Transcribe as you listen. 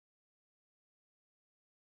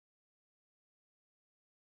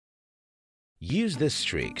Use these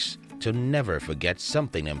tricks to never forget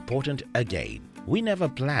something important again. We never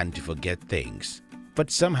plan to forget things,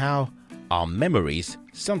 but somehow our memories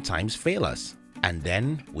sometimes fail us. And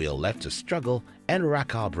then we are left to struggle and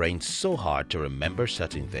rack our brains so hard to remember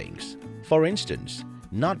certain things. For instance,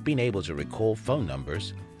 not being able to recall phone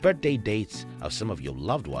numbers, birthday dates of some of your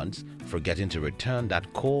loved ones, forgetting to return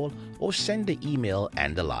that call or send the email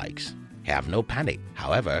and the likes. Have no panic,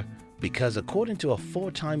 however, because according to a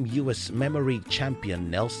 4-time US memory champion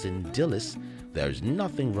Nelson Dillis, there's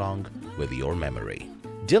nothing wrong with your memory.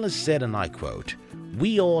 Dillis said, and I quote,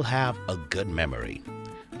 "We all have a good memory.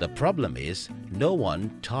 The problem is no one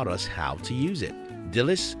taught us how to use it."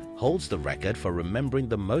 Dillis holds the record for remembering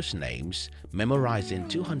the most names, memorizing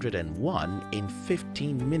 201 in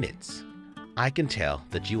 15 minutes. I can tell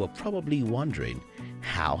that you are probably wondering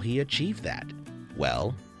how he achieved that.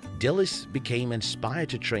 Well, Dillis became inspired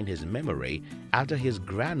to train his memory after his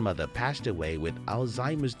grandmother passed away with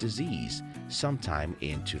Alzheimer's disease sometime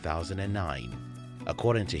in 2009.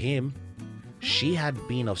 According to him, she had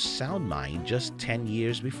been of sound mind just 10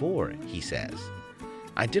 years before, he says.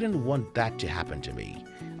 "I didn't want that to happen to me.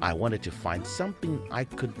 I wanted to find something I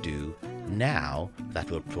could do now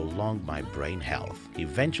that would prolong my brain health."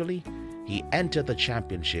 Eventually, he entered the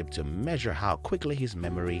championship to measure how quickly his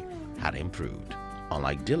memory had improved.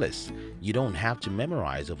 Unlike Dillis, you don't have to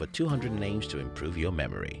memorize over 200 names to improve your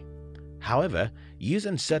memory. However,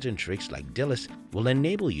 using certain tricks like Dillis will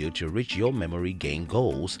enable you to reach your memory gain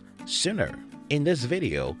goals sooner. In this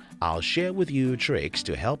video, I'll share with you tricks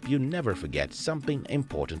to help you never forget something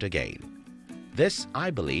important again. This,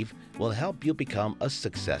 I believe, will help you become a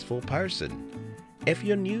successful person. If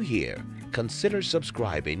you're new here, consider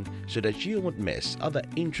subscribing so that you won't miss other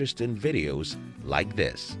interesting videos like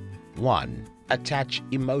this. 1. Attach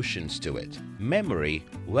emotions to it. Memory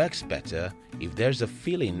works better if there's a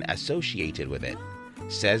feeling associated with it,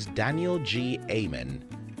 says Daniel G. Amen,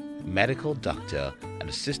 medical doctor and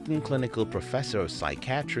assistant clinical professor of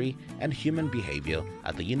psychiatry and human behavior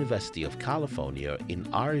at the University of California in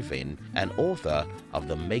Irvine and author of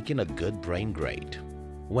The Making a Good Brain Great.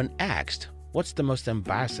 When asked what's the most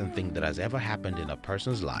embarrassing thing that has ever happened in a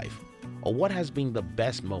person's life, or what has been the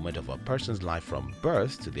best moment of a person's life from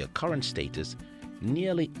birth to their current status,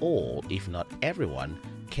 nearly all, if not everyone,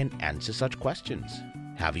 can answer such questions.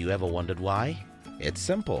 Have you ever wondered why? It's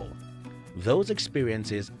simple. Those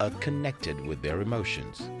experiences are connected with their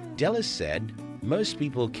emotions. Dillis said, "Most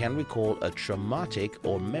people can recall a traumatic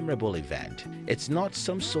or memorable event. It's not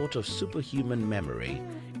some sort of superhuman memory.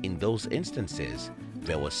 In those instances,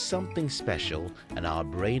 there was something special and our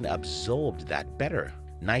brain absorbed that better.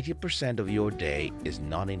 90% of your day is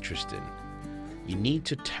not interesting. You need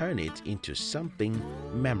to turn it into something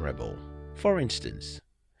memorable. For instance,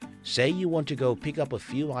 say you want to go pick up a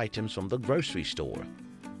few items from the grocery store,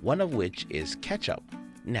 one of which is ketchup.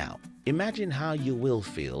 Now, imagine how you will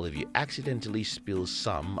feel if you accidentally spill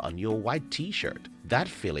some on your white t-shirt. That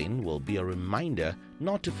feeling will be a reminder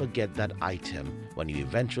not to forget that item when you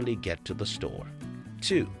eventually get to the store.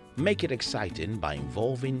 2. Make it exciting by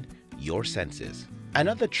involving your senses.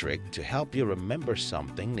 Another trick to help you remember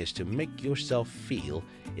something is to make yourself feel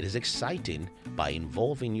it is exciting by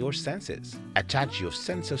involving your senses. Attach your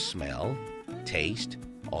sense of smell, taste,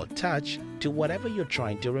 or touch to whatever you're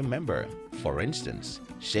trying to remember. For instance,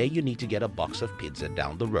 say you need to get a box of pizza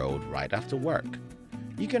down the road right after work.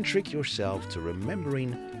 You can trick yourself to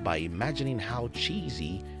remembering by imagining how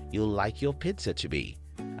cheesy you'll like your pizza to be,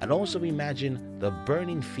 and also imagine the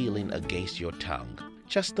burning feeling against your tongue,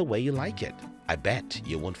 just the way you like it. I bet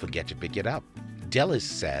you won't forget to pick it up. Dillis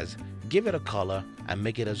says, give it a color and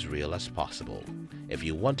make it as real as possible. If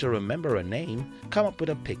you want to remember a name, come up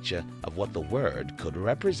with a picture of what the word could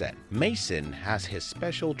represent. Mason has his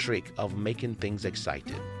special trick of making things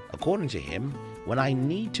exciting. According to him, when I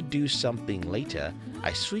need to do something later,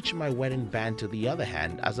 I switch my wedding band to the other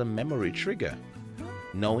hand as a memory trigger.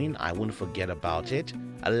 Knowing I won't forget about it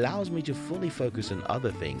allows me to fully focus on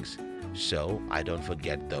other things, so I don't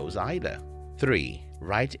forget those either. 3.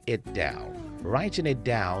 Write it down. Writing it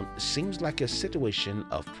down seems like a situation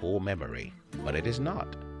of poor memory, but it is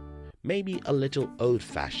not. Maybe a little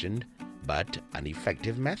old-fashioned, but an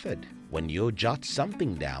effective method. When you jot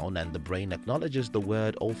something down and the brain acknowledges the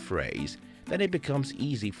word or phrase, then it becomes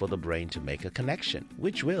easy for the brain to make a connection,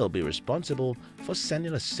 which will be responsible for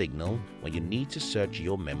sending a signal when you need to search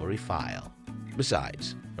your memory file.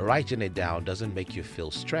 Besides, writing it down doesn't make you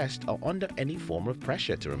feel stressed or under any form of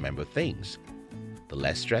pressure to remember things. The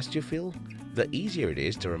less stressed you feel, the easier it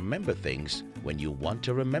is to remember things when you want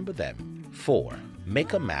to remember them. 4.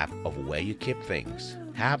 Make a map of where you keep things.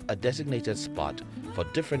 Have a designated spot for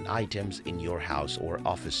different items in your house or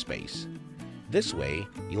office space. This way,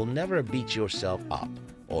 you'll never beat yourself up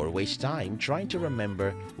or waste time trying to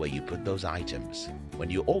remember where you put those items. When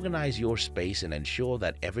you organize your space and ensure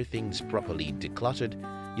that everything's properly decluttered,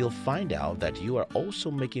 you'll find out that you are also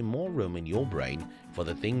making more room in your brain for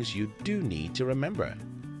the things you do need to remember.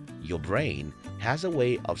 Your brain has a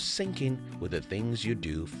way of syncing with the things you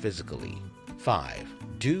do physically. 5.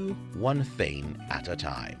 Do one thing at a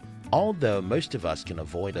time. Although most of us can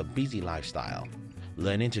avoid a busy lifestyle,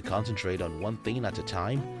 learning to concentrate on one thing at a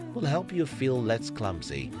time will help you feel less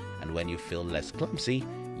clumsy, and when you feel less clumsy,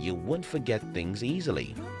 you won't forget things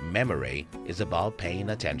easily. Memory is about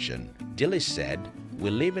paying attention. Dilys said, "We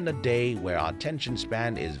live in a day where our attention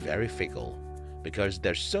span is very fickle because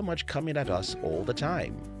there's so much coming at us all the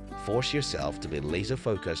time. Force yourself to be laser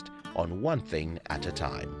focused on one thing at a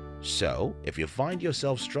time." So, if you find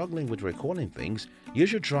yourself struggling with recalling things, you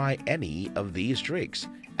should try any of these tricks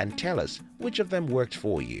and tell us which of them worked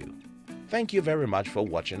for you. Thank you very much for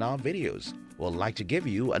watching our videos. We'll like to give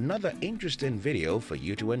you another interesting video for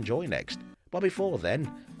you to enjoy next. But before then,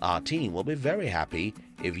 our team will be very happy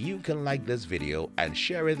if you can like this video and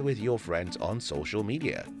share it with your friends on social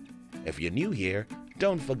media. If you're new here,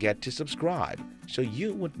 don't forget to subscribe so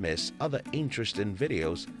you won't miss other interesting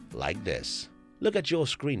videos like this. Look at your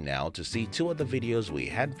screen now to see 2 of the videos we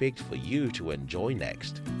handpicked for you to enjoy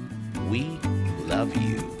next. We love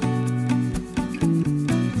you.